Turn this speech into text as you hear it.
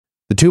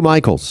two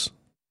Michaels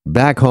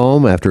back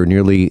home after a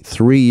nearly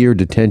 3-year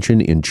detention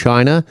in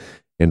China.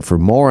 And for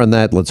more on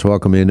that, let's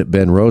welcome in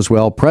Ben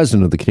Rosewell,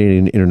 president of the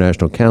Canadian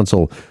International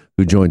Council,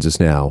 who joins us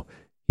now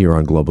here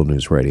on Global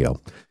News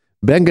Radio.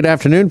 Ben, good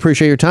afternoon.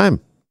 Appreciate your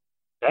time.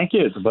 Thank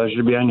you. It's a pleasure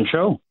to be on your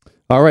show.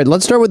 All right,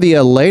 let's start with the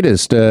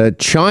latest.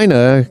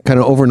 China, kind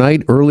of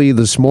overnight, early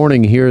this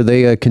morning here,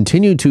 they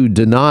continue to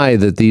deny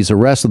that these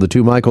arrests of the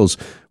two Michaels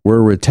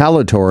were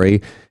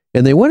retaliatory.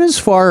 And they went as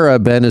far,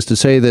 Ben, as to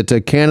say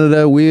that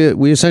Canada,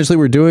 we essentially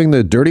were doing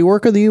the dirty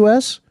work of the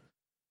U.S.?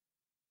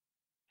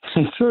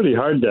 It's really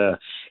hard to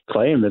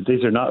claim that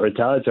these are not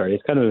retaliatory.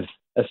 It's kind of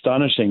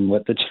astonishing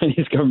what the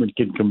Chinese government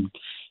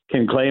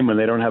can claim when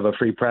they don't have a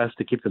free press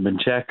to keep them in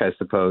check, I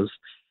suppose.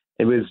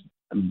 It was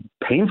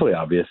painfully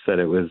obvious that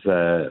it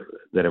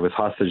was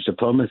hostage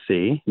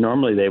diplomacy.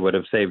 Normally, they would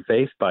have saved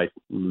face by at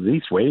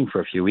least waiting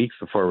for a few weeks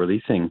before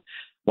releasing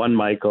one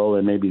Michael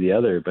and maybe the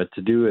other, but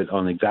to do it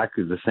on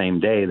exactly the same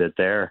day that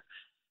their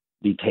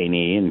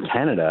detainee in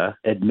Canada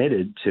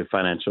admitted to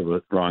financial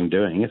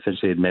wrongdoing,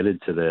 essentially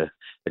admitted to the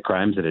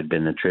crimes that had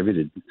been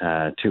attributed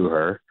to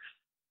her,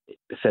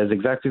 says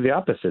exactly the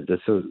opposite. This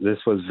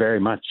was very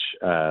much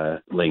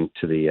linked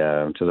to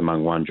the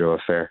Meng Wanzhou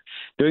affair.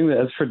 Doing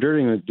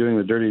the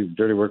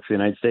dirty work for the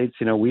United States,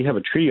 we have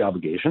a treaty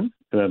obligation.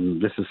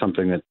 This is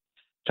something that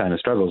China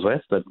struggles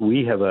with, but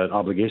we have an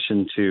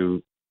obligation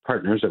to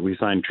partners that we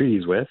sign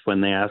treaties with when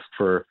they ask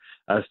for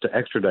us to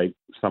extradite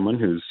someone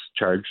who's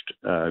charged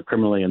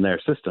criminally in their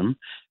system.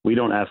 We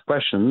don't ask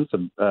questions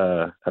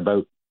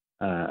about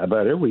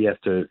it. We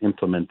have to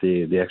implement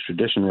the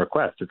extradition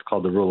request. It's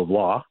called the rule of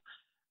law.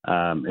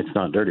 It's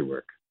not dirty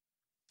work.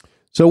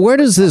 So where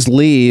does this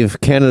leave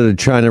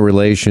Canada-China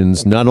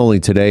relations, not only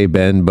today,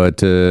 Ben,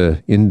 but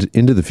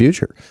into the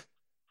future?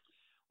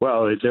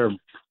 Well, they're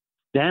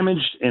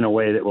damaged in a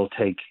way that will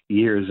take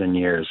years and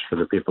years for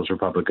the People's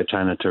Republic of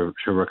China to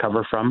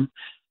recover from.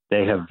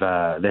 They have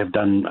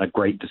done a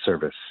great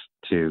disservice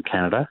to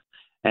Canada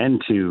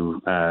and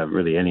to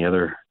really any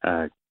other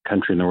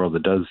country in the world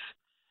that does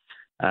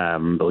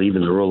believe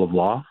in the rule of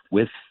law.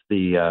 With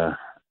the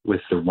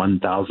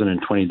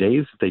 1,020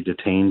 days that they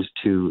detained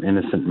two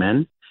innocent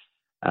men,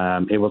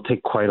 it will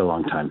take quite a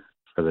long time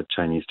for the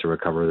Chinese to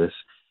recover this.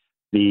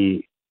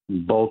 The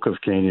bulk of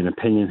Canadian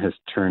opinion has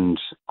turned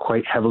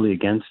quite heavily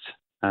against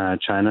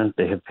China.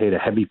 They have paid a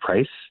heavy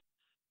price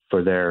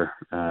for their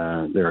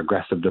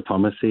aggressive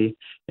diplomacy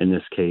in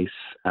this case,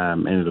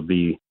 and it'll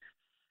be.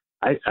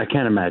 I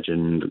can't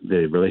imagine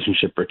the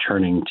relationship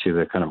returning to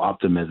the kind of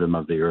optimism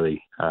of the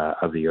early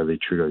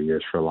Trudeau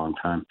years for a long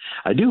time.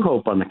 I do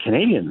hope on the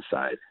Canadian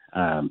side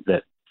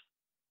that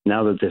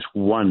now that this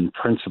one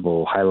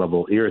principal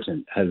high-level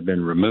irritant has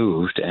been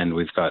removed, and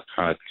we've got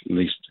at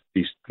least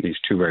these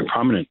two very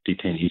prominent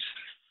detainees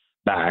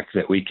back,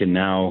 that we can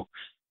now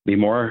be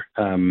more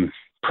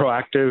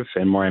proactive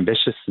and more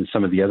ambitious in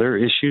some of the other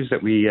issues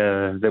that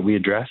we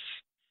address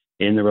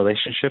in the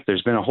relationship.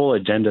 There's been a whole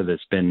agenda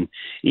that's been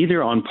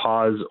either on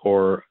pause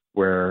or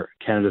where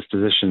Canada's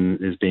position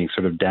is being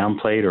sort of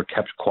downplayed or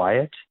kept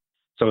quiet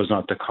so as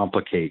not to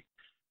complicate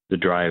the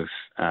drive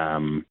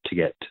to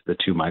get the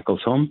two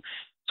Michaels home.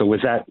 So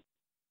with that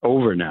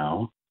over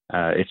now,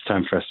 it's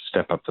time for us to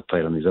step up the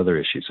plate on these other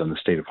issues, on the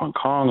state of Hong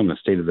Kong, on the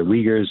state of the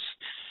Uyghurs,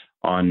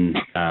 on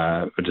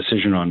a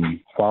decision on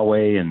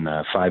Huawei and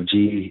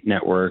 5G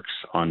networks,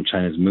 on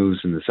China's moves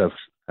in the South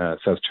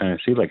China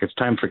Sea. It's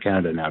time for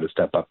Canada now to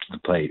step up to the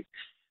plate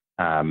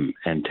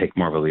and take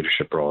more of a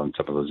leadership role in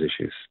some of those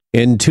issues.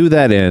 And to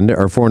that end,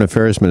 our Foreign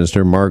Affairs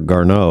Minister, Marc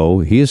Garneau,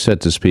 he is set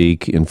to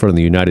speak in front of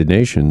the United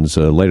Nations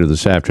later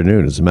this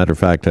afternoon. As a matter of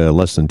fact,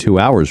 less than 2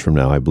 hours from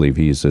now, I believe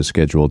he's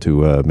scheduled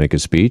to make a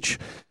speech.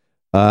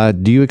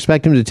 Do you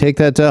expect him to take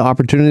that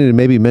opportunity to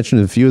maybe mention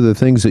a few of the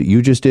things that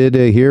you just did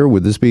here?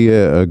 Would this be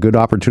a good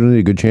opportunity,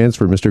 a good chance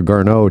for Mr.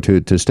 Garneau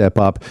to step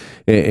up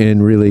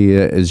and really,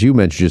 as you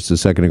mentioned just a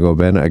second ago,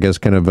 Ben, I guess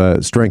kind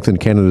of strengthen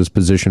Canada's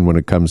position when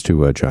it comes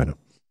to China?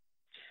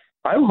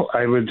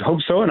 I would hope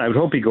so, and I would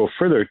hope he'd go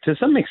further. To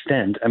some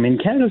extent, I mean,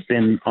 Canada's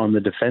been on the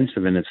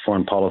defensive in its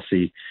foreign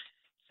policy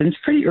since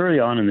pretty early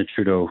on in the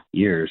Trudeau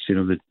years.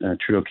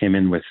 Trudeau came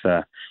in with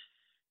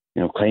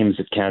claims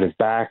that Canada's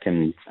back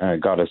and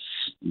got us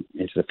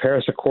into the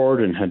Paris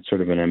Accord and had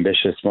sort of an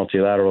ambitious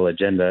multilateral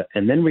agenda.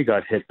 And then we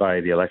got hit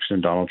by the election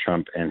of Donald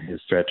Trump and his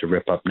threat to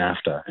rip up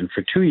NAFTA. And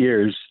for 2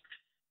 years,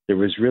 there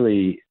was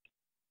really,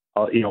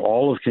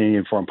 all of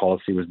Canadian foreign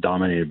policy was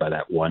dominated by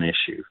that one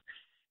issue.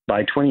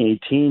 By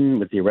 2018,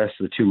 with the arrest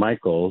of the two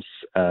Michaels,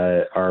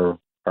 our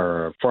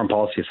foreign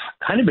policy has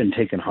kind of been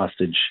taken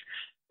hostage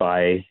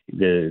by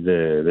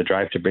the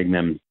drive to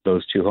bring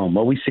those two home.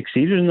 Well, we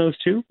succeeded in those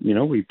two.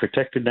 We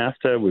protected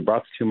NAFTA. We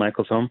brought the two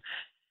Michaels home.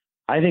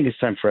 I think it's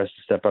time for us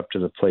to step up to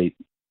the plate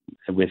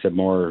with a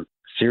more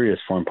serious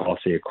foreign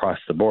policy across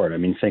the board. I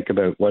mean, think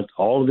about what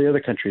all of the other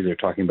countries are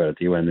talking about at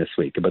the UN this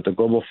week, about the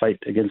global fight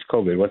against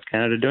COVID. What's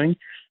Canada doing?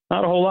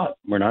 Not a whole lot.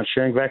 We're not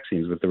sharing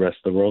vaccines with the rest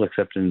of the world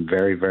except in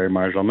very, very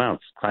marginal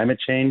amounts. Climate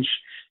change,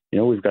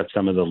 we've got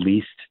some of the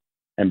least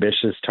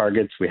ambitious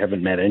targets. We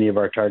haven't met any of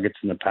our targets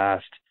in the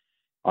past.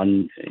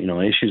 on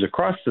issues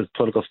across the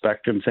political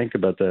spectrum. Think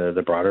about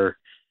the broader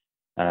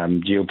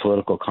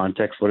geopolitical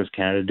context. What is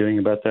Canada doing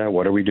about that?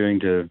 What are we doing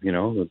to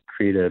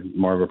create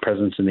more of a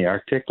presence in the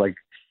Arctic? Like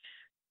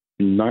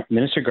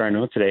Minister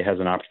Garneau today has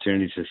an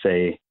opportunity to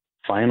say,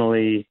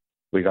 finally,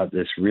 we got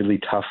this really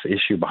tough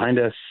issue behind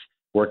us,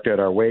 worked out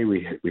our way.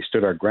 We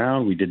stood our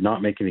ground. We did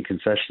not make any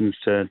concessions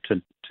to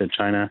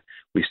China.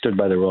 We stood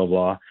by the rule of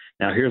law.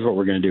 Now here's what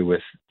we're going to do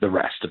with the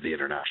rest of the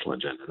international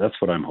agenda. That's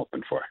what I'm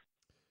hoping for.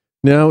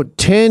 Now,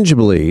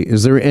 tangibly,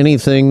 is there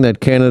anything that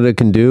Canada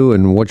can do,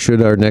 and what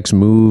should our next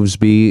moves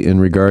be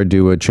in regard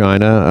to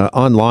China?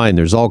 Online,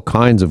 there's all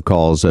kinds of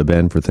calls,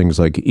 Ben, for things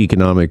like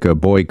economic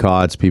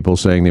boycotts, people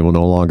saying they will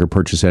no longer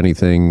purchase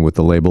anything with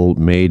the label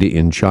made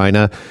in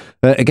China.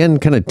 Again,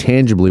 kind of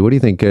tangibly, what do you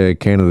think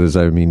Canada's,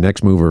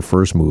 next move or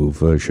first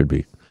move should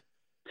be?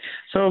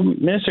 So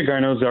Minister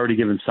Garneau's already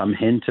given some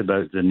hint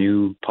about the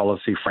new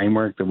policy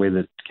framework, the way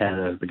that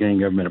Canada, the Canadian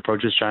government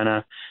approaches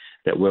China,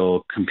 that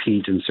will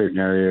compete in certain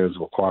areas,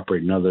 will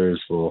cooperate in others,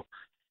 will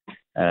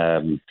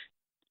there'll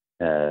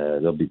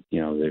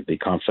be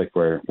conflict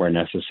where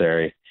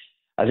necessary.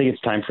 I think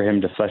it's time for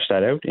him to flesh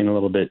that out in a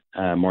little bit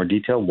more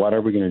detail. What are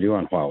we going to do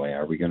on Huawei?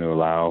 Are we going to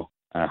allow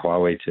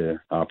Huawei to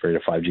operate a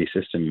 5G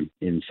system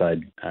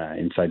inside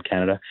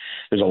Canada?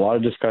 There's a lot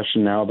of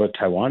discussion now about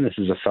Taiwan. This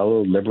is a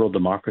fellow liberal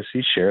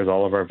democracy, shares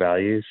all of our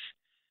values.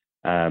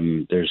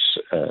 There's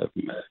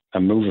a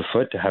move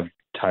afoot to have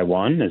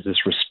Taiwan as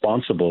this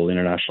responsible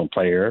international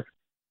player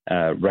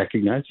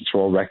recognized, its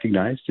role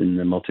recognized in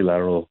the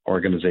multilateral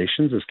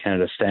organizations. Does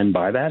Canada stand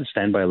by that,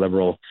 stand by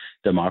liberal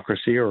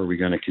democracy, or are we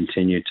going to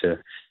continue to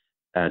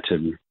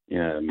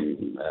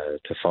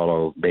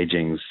follow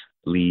Beijing's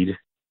lead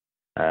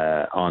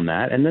on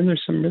that? And then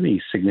there's some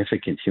really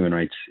significant human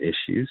rights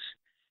issues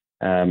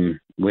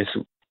with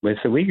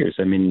the Uyghurs.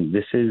 I mean,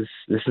 this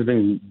has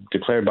been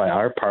declared by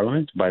our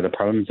parliament, by the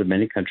parliaments of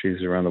many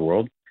countries around the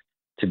world,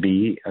 to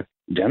be a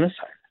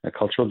genocide, a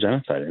cultural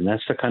genocide. And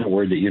that's the kind of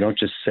word that you don't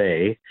just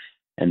say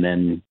and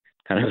then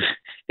kind of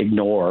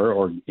ignore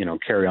or,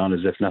 carry on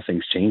as if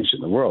nothing's changed in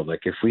the world.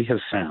 Like, if we have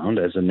found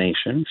as a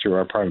nation through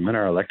our parliament,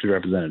 our elected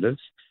representatives,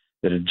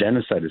 that a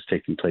genocide is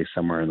taking place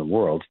somewhere in the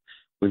world,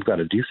 we've got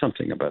to do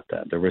something about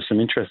that. There were some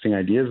interesting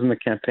ideas in the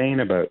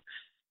campaign about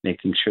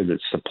making sure that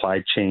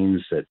supply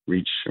chains that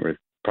reach, or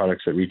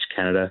products that reach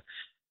Canada,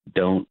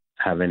 don't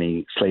have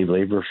any slave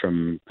labor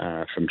from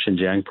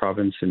Xinjiang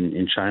province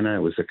in China.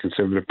 It was a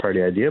Conservative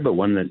Party idea, but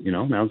one that,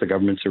 now the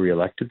governments are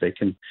reelected, they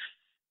can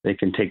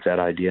take that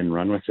idea and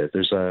run with it.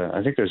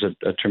 I think there's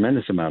a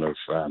tremendous amount of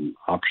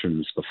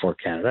options before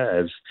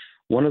Canada as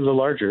one of the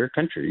larger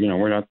countries.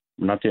 We're not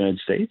the United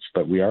States,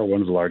 but we are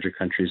one of the larger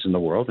countries in the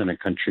world, and a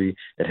country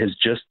that has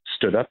just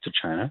stood up to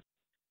China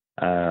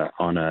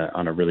on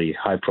a really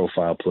high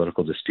profile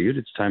political dispute.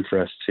 It's time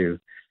for us to,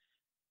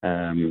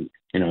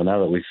 now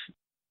that we've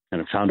kind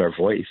of found our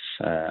voice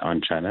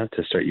on China,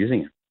 to start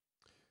using it.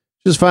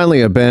 Just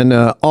finally, Ben,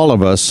 all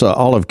of us,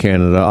 all of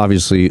Canada,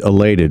 obviously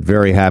elated,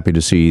 very happy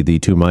to see the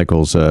two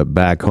Michaels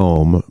back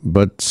home.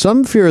 But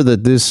some fear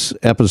that this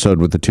episode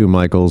with the two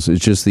Michaels is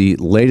just the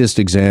latest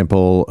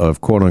example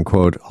of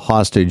quote-unquote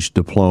hostage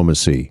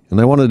diplomacy. And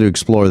I wanted to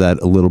explore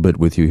that a little bit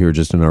with you here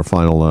just in our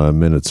final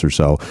minutes or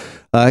so.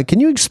 Can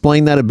you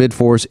explain that a bit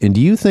for us? And do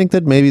you think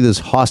that maybe this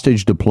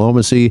hostage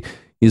diplomacy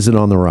isn't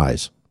on the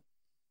rise?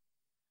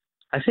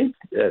 I think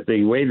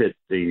the way that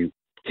the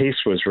case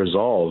was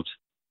resolved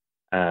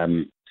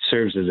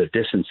serves as a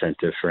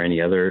disincentive for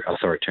any other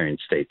authoritarian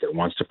state that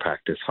wants to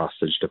practice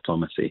hostage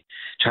diplomacy.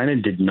 China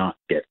did not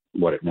get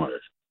what it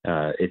wanted.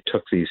 It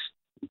took these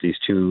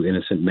two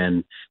innocent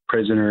men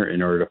prisoner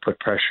in order to put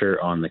pressure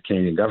on the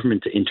Canadian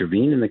government to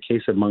intervene in the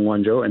case of Meng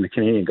Wanzhou, and the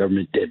Canadian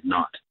government did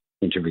not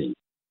intervene.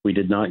 We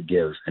did not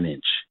give an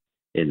inch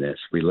in this.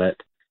 We let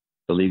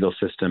the legal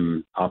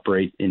system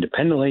operate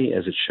independently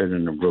as it should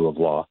in the rule of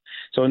law.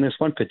 So in this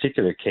one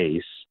particular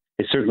case,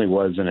 it certainly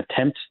was an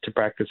attempt to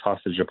practice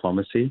hostage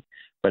diplomacy,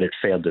 but it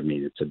failed to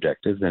meet its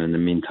objectives. And in the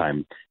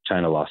meantime,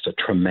 China lost a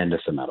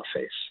tremendous amount of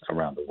face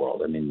around the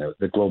world. I mean,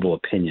 the global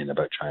opinion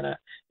about China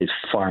is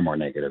far more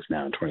negative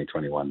now in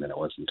 2021 than it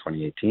was in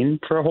 2018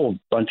 for a whole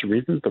bunch of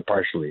reasons, but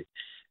partially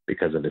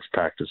because of its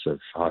practice of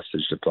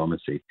hostage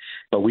diplomacy.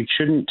 But we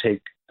shouldn't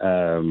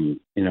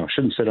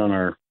shouldn't sit on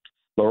our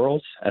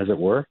laurels, as it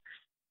were.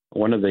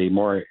 One of the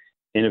more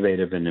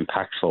innovative and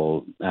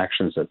impactful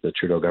actions that the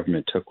Trudeau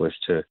government took was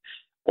to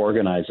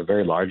organize a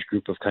very large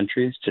group of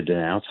countries to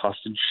denounce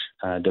hostage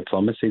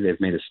diplomacy.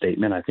 They've made a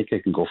statement. I think they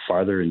can go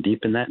farther and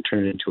deep in that and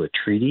turn it into a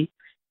treaty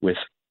with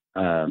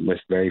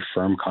very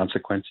firm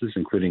consequences,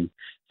 including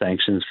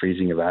sanctions,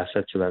 freezing of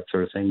assets, or that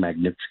sort of thing,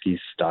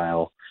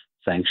 Magnitsky-style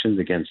sanctions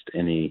against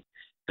any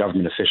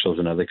government officials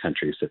in other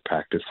countries that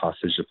practice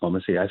hostage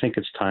diplomacy. I think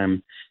it's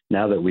time,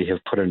 now that we have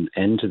put an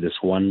end to this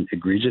one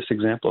egregious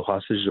example of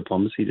hostage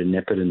diplomacy, to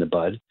nip it in the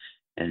bud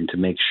and to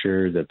make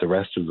sure that the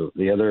rest of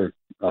the other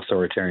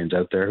authoritarians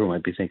out there who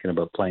might be thinking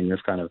about playing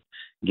this kind of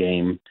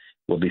game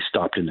will be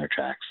stopped in their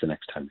tracks the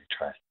next time they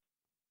try.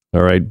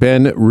 All right,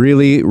 Ben,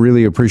 really,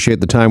 really appreciate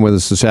the time with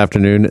us this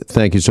afternoon.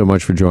 Thank you so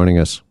much for joining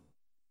us.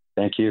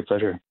 Thank you.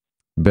 Pleasure.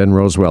 Ben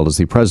Rosewell is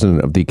the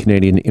president of the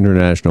Canadian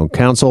International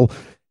Council.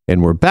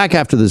 And we're back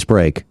after this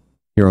break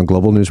here on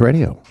Global News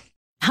Radio.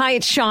 Hi,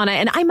 it's Shauna,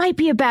 and I might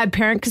be a bad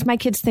parent because my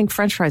kids think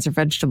French fries are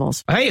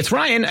vegetables. Hey, it's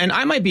Ryan, and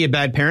I might be a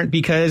bad parent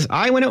because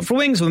I went out for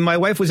wings when my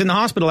wife was in the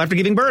hospital after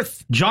giving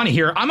birth. Johnny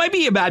here. I might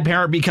be a bad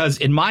parent because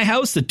in my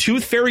house, the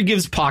tooth fairy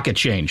gives pocket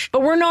change.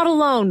 But we're not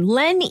alone.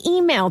 Len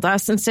emailed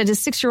us and said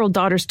his 6-year-old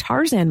daughter's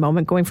Tarzan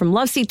moment going from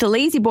love seat to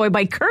lazy boy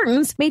by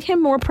curtains made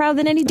him more proud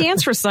than any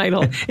dance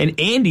recital. And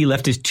Andy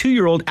left his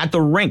 2-year-old at the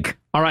rink.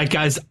 All right,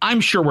 guys,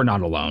 I'm sure we're not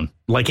alone.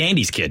 Like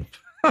Andy's kid.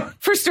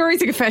 For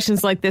stories and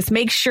confessions like this,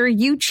 make sure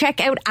you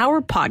check out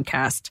our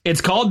podcast.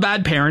 It's called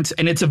Bad Parents,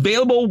 and it's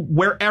available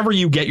wherever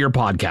you get your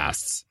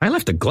podcasts. I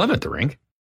left a glove at the rink.